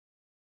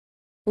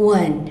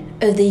One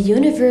of the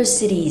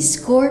university's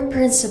core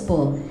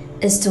principles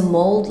is to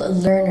mold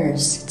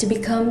learners to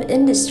become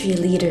industry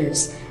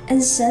leaders and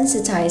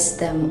sensitize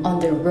them on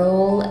their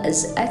role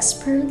as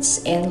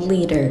experts and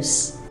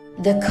leaders.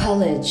 The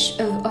College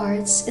of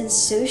Arts and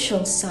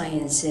Social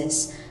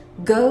Sciences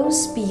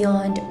goes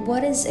beyond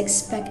what is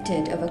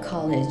expected of a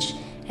college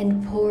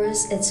and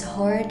pours its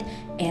heart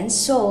and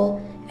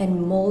soul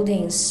in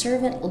molding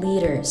servant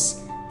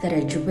leaders that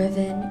are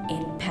driven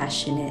and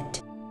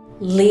passionate.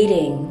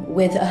 Leading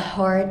with a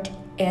heart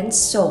and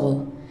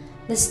soul,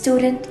 the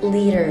student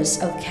leaders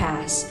of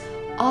CASS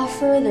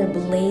offer their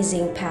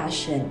blazing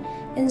passion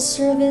in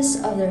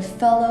service of their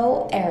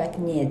fellow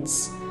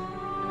Arachnids.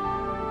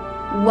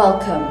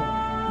 Welcome,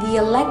 the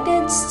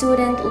elected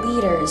student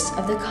leaders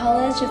of the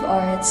College of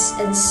Arts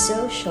and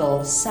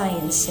Social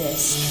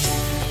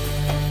Sciences.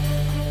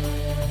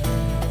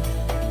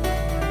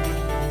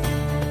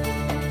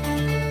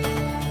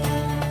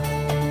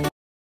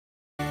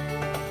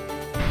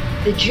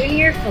 The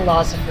Junior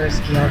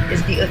Philosophers Guild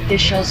is the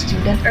official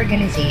student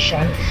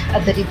organization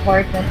of the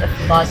Department of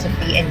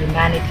Philosophy and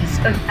Humanities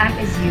of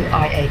MSU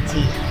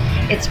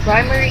IIT. Its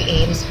primary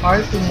aims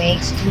are to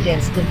make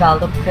students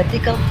develop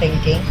critical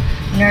thinking,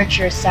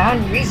 nurture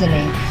sound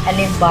reasoning, and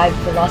imbibe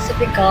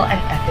philosophical and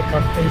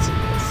ethical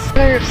principles.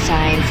 Bachelor of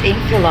Science in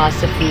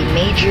Philosophy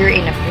major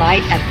in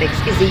Applied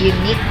Ethics is a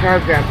unique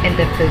program in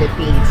the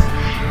Philippines.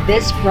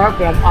 This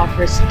program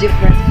offers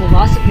different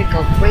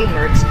philosophical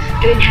frameworks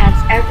to enhance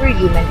every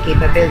human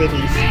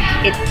capabilities.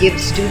 It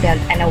gives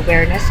students an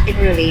awareness in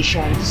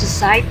relation to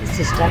society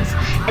systems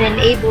and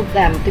enables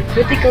them to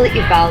critically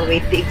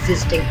evaluate the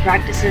existing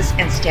practices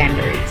and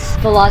standards.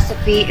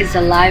 Philosophy is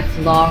a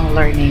lifelong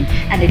learning,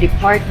 and the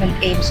department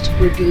aims to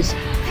produce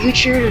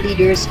future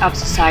leaders of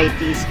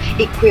societies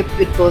equipped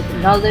with both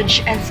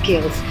knowledge and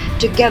skills,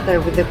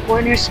 together with the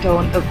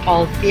cornerstone of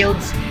all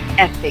fields,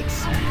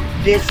 ethics.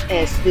 This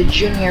is the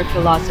Junior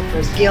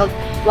Philosophers Guild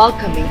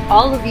welcoming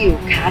all of you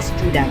CASS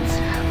students.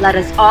 Let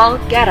us all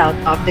get out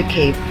of the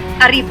cave.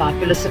 Arriba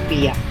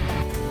Filosofia!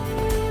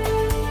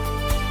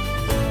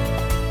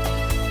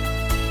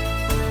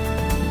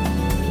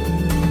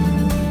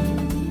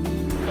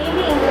 AB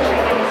English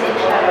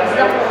Organization is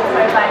the home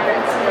for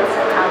vibrant skills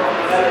and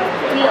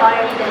talents. We are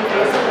a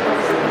diverse group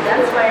of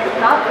students who are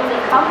not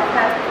only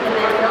competent in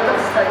their field of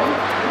study,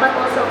 but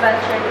also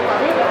venture into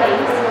other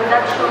things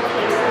that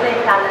showcase their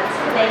talents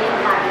they can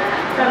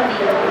have from the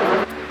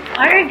university.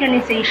 Our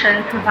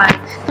organization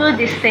provides two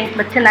distinct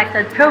but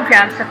connected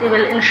programs that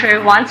will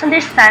ensure one's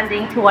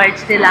understanding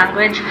towards the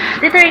language,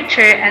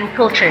 literature, and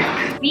culture.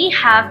 We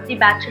have the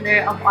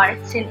Bachelor of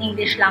Arts in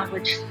English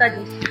Language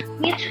Studies,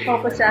 which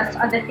focuses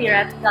on the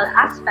theoretical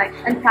aspects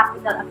and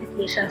practical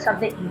applications of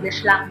the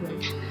English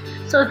language.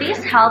 So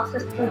this helps the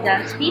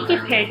students be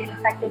prepared in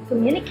effective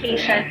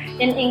communication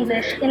in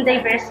English in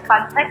diverse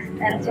contexts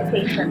and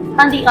situations.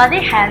 On the other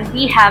hand,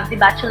 we have the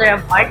Bachelor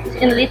of Arts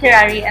in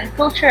Literary and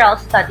Cultural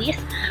Studies,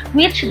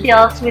 which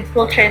deals with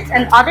cultures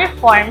and other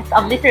forms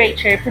of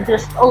literature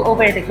produced all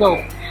over the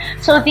globe.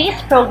 So this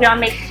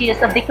program makes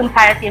use of the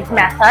comparative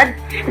method,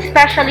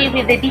 especially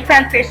with the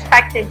different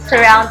perspectives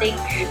surrounding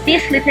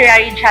these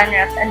literary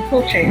genres and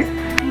cultures.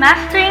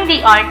 Mastering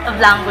the art of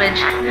language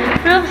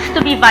proves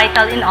to be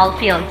vital in all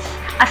fields.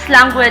 As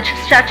language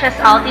stretches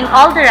out in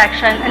all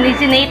directions and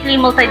is innately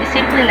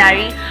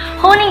multidisciplinary,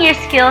 honing your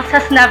skills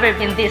has never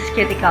been this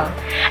critical.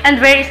 And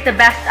where is the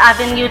best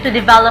avenue to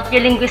develop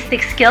your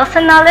linguistic skills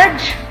and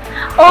knowledge?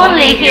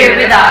 Only here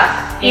with us,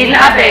 in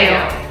Abeo.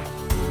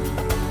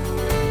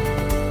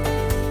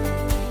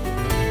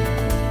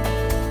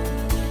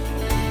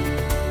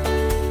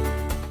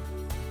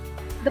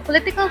 The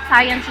Political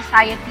Science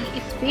Society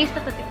is based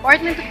at the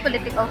Department of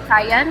Political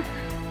Science,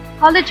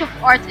 College of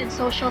Arts and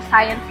Social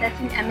Sciences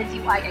in MSU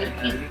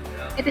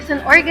IIT. It is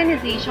an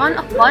organization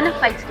of bona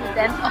fide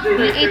students of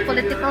BA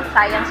Political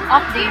Science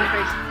of the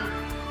university.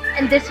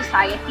 In this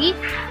society,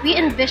 we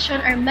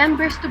envision our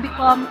members to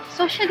become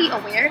socially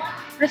aware,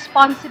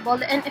 responsible,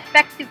 and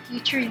effective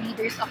future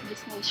leaders of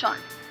this nation,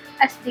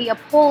 as they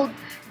uphold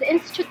the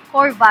Institute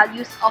core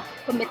values of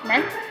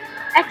commitment,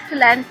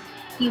 excellence,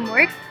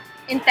 teamwork,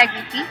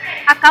 integrity,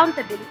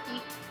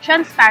 accountability,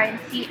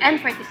 transparency,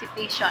 and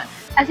participation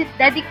as it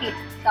dedicates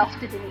itself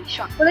to the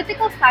nation.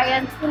 Political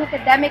science is an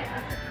academic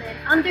discipline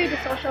under the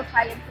social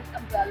sciences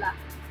umbrella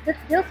that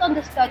deals on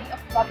the study of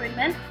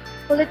government,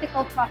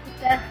 political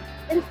processes,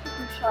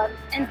 institutions,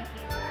 and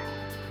behavior.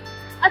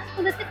 As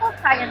political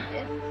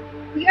scientists,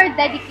 we are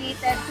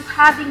dedicated to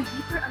having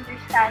deeper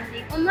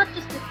understanding on not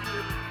just the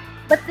theory,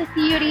 but the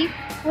theory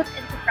put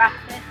into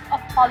practice of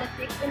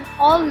politics in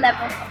all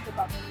levels of the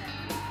government.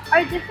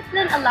 Our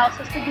discipline allows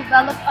us to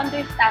develop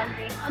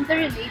understanding on the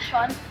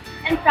relations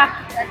and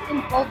practices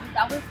involved with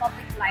our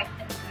public life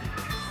and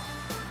behavior.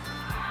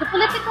 The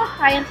Political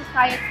Science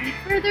Society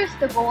furthers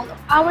the goal of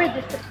our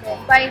discipline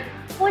by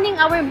honing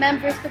our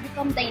members to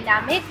become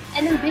dynamic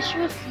and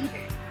ambitious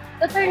leaders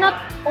that are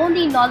not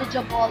only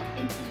knowledgeable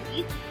in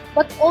theories,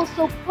 but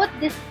also put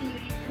these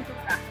theories into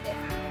practice.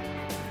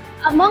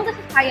 Among the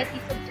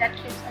society's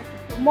objectives are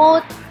to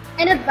promote,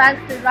 and advance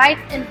the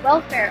rights and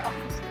welfare of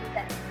the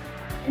students,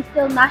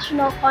 instill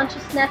national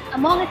consciousness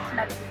among its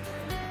members.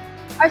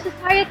 Our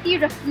society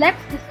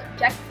reflects these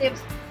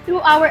objectives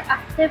through our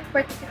active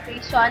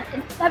participation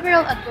in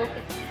several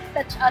advocacies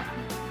such as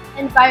the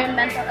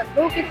environmental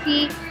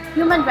advocacy,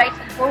 human rights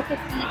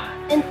advocacy,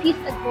 and peace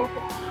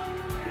advocacy.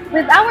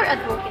 With our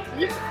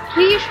advocacies,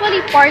 we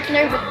usually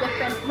partner with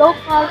different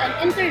local and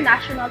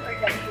international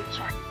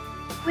organizations.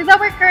 With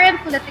our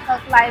current political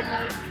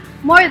climate,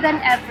 more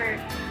than ever,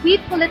 we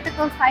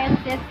political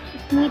scientists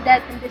is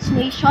needed in this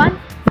nation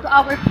to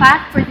our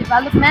path for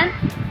development,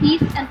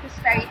 peace, and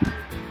prosperity.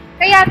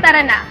 Kaya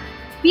tara na,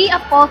 be a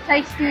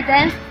Pol-Sci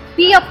student,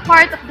 be a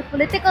part of the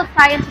political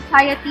science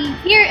society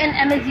here in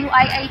MSU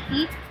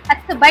IIT,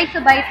 at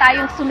sabay-sabay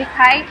tayong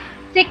sumikhay,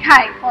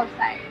 sikhay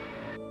Pol-Sci.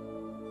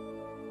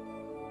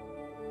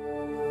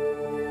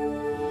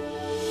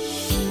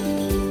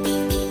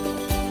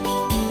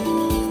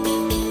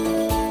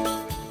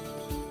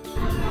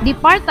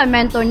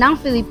 Departamento ng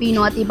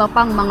Filipino at iba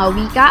pang mga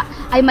wika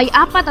ay may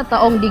 4 na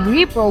taong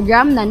degree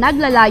program na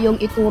naglalayong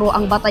ituro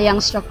ang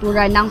batayang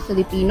struktura ng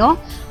Filipino,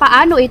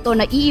 paano ito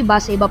naiiba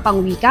sa iba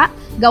pang wika,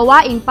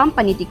 gawaing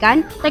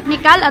pampanitikan,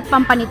 teknikal at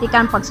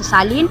pampanitikan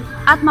pagsasalin,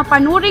 at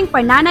mapanuring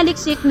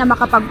pananaliksik na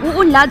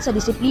makapag-uunlad sa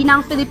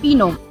disiplinang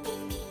Filipino.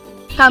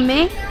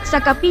 Kami,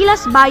 sa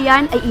Kapilas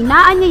Bayan ay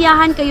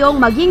inaanyayahan kayong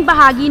maging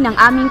bahagi ng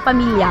aming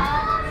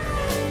pamilya.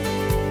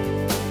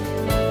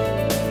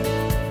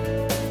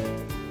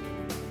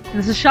 The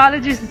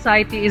Sociology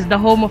Society is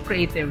the home of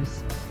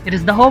creatives. It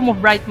is the home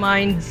of bright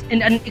minds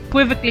and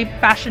unequivocally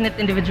passionate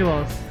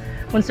individuals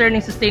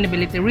concerning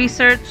sustainability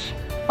research,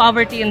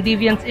 poverty and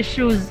deviance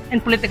issues,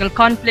 and political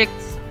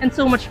conflicts, and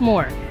so much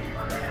more.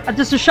 At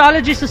the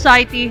Sociology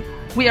Society,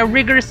 we are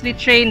rigorously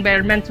trained by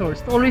our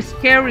mentors to always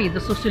carry the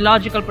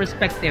sociological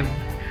perspective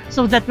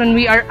so that when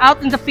we are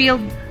out in the field,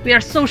 we are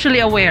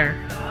socially aware,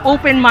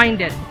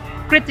 open-minded,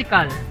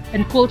 critical,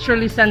 and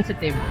culturally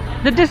sensitive.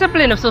 The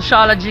discipline of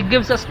sociology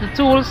gives us the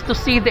tools to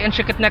see the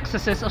intricate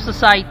nexuses of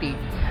society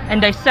and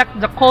dissect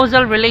the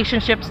causal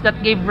relationships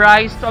that gave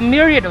rise to a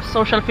myriad of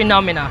social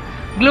phenomena,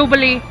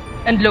 globally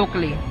and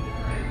locally.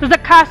 To the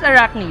CASS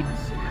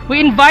Arachnids,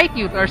 we invite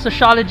you to our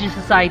Sociology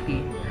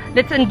Society.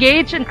 Let's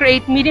engage and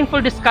create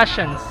meaningful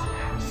discussions.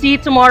 See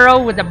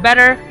tomorrow with a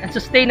better and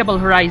sustainable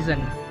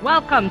horizon.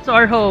 Welcome to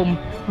our home.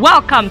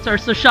 Welcome to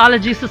our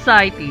Sociology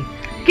Society.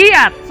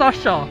 Kiat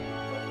Sosyo!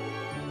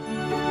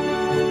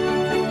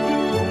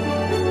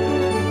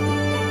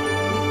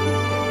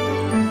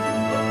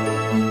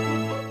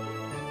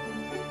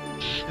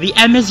 The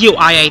MSU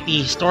IIT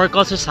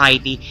Historical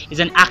Society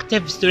is an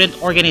active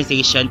student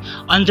organization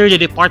under the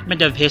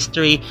Department of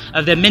History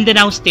of the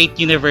Mindanao State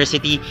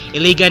University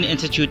Iligan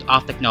Institute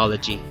of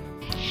Technology.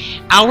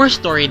 Our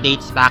story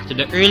dates back to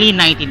the early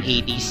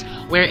 1980s,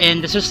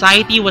 wherein the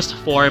society was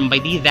formed by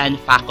the then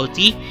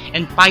faculty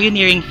and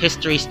pioneering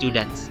history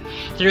students.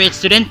 Through its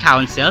student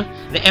council,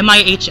 the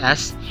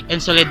MIHS, in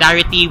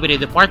solidarity with the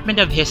Department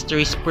of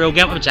History's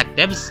program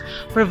objectives,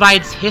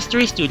 provides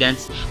history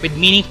students with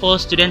meaningful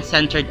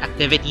student-centered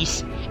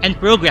activities and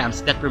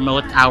programs that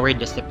promote our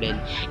discipline.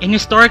 In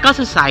Historical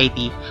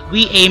Society,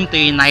 we aim to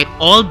unite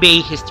all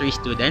Bay history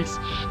students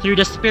through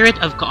the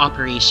spirit of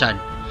cooperation.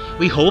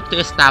 We hope to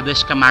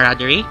establish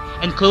camaraderie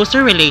and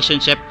closer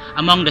relationship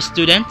among the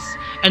students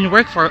and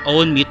work for our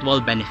own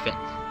mutual benefit.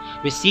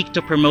 We seek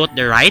to promote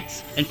the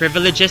rights and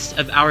privileges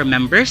of our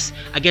members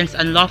against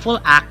unlawful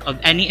act of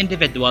any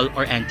individual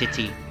or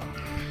entity.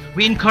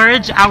 We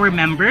encourage our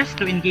members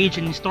to engage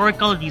in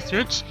historical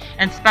research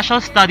and special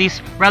studies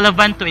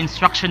relevant to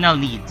instructional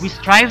needs. We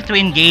strive to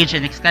engage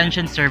in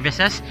extension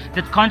services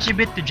that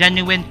contribute to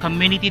genuine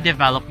community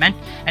development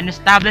and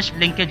establish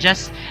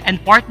linkages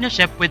and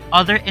partnership with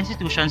other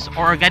institutions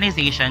or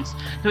organizations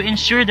to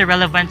ensure the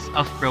relevance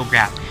of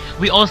programs.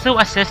 We also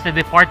assist the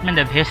Department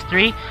of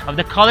History of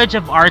the College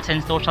of Arts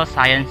and Social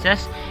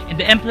Sciences in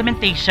the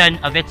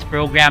implementation of its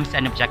programs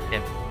and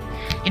objectives.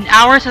 In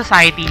our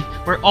society,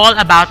 we're all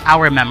about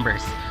our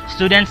members.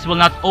 Students will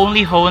not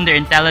only hone their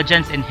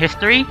intelligence in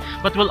history,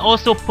 but will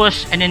also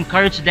push and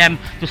encourage them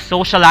to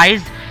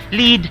socialize,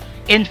 lead,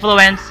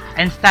 influence,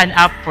 and stand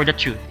up for the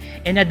truth.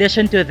 In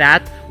addition to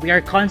that, we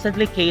are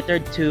constantly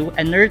catered to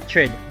and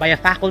nurtured by a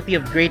faculty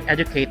of great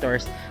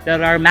educators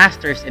that are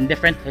masters in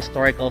different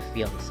historical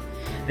fields.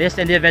 These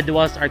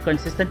individuals are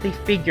consistently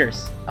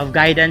figures of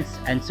guidance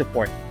and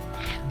support.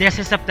 This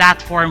is a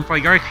platform for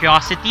your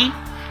curiosity,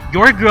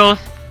 your growth,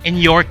 and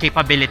your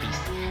capabilities.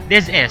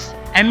 This is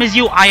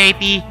MSU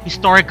IIT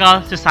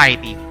Historical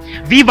Society.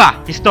 Viva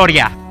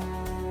Historia!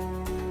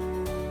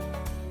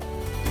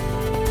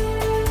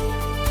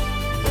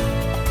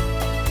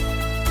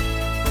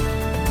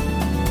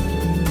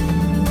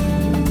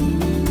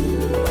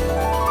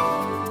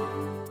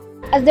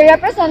 As the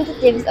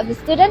representatives of the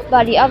student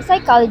body of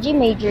psychology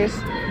majors,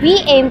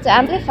 we aim to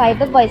amplify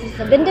the voices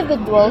of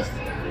individuals,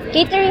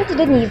 catering to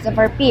the needs of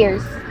our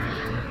peers.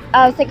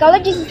 Our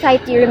Psychology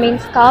Society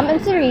remains calm and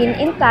serene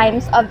in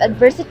times of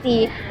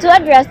adversity to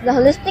address the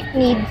holistic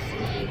needs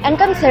and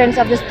concerns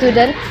of the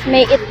students,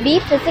 may it be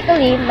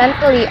physically,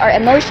 mentally, or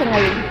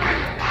emotionally.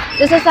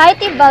 The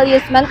society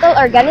values mental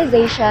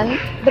organization,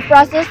 the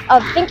process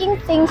of thinking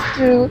things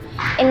through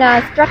in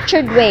a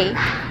structured way.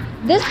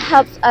 This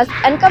helps us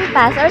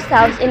encompass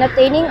ourselves in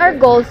attaining our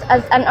goals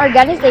as an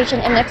organization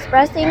and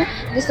expressing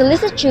the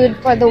solicitude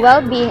for the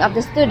well-being of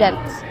the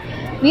students.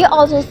 We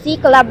also see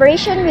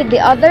collaboration with the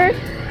other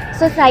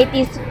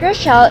societies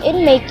crucial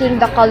in making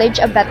the college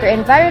a better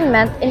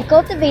environment in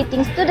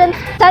cultivating students'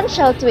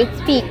 potential to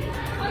its peak.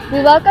 We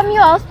welcome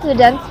you all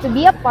students to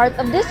be a part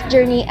of this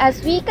journey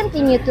as we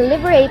continue to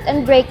liberate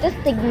and break the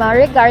stigma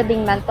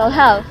regarding mental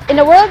health. In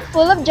a world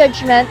full of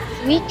judgments,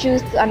 we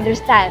choose to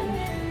understand.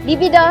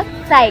 Libido,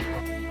 Psych.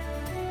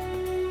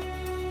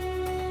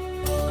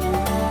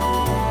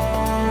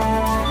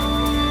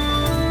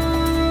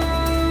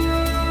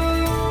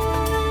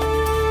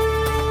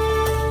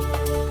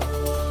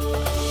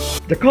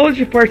 The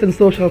College of Arts and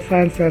Social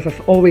Sciences has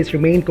always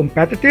remained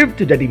competitive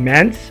to the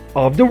demands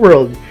of the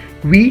world.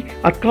 We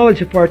at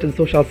College of Arts and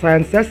Social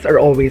Sciences are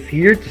always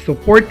here to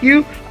support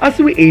you as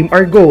we aim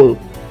our goal.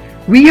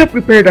 We have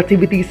prepared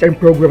activities and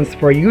programs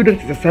for you that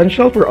is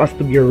essential for us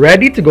to be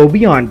ready to go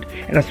beyond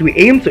and as we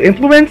aim to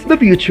influence the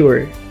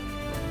future.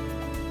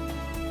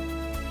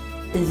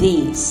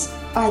 These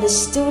are the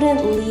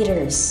student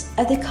leaders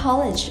of the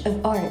College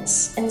of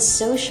Arts and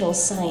Social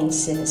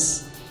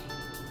Sciences,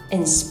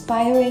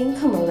 inspiring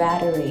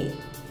camaraderie,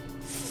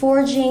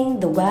 forging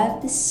the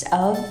webs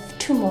of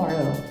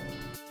tomorrow.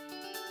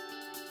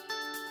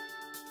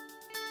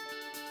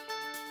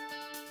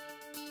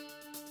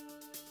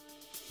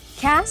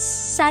 CASS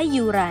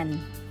Sayuran.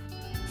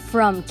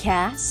 From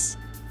CASS,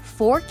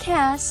 for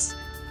CASS,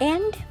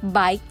 and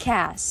by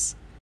CASS.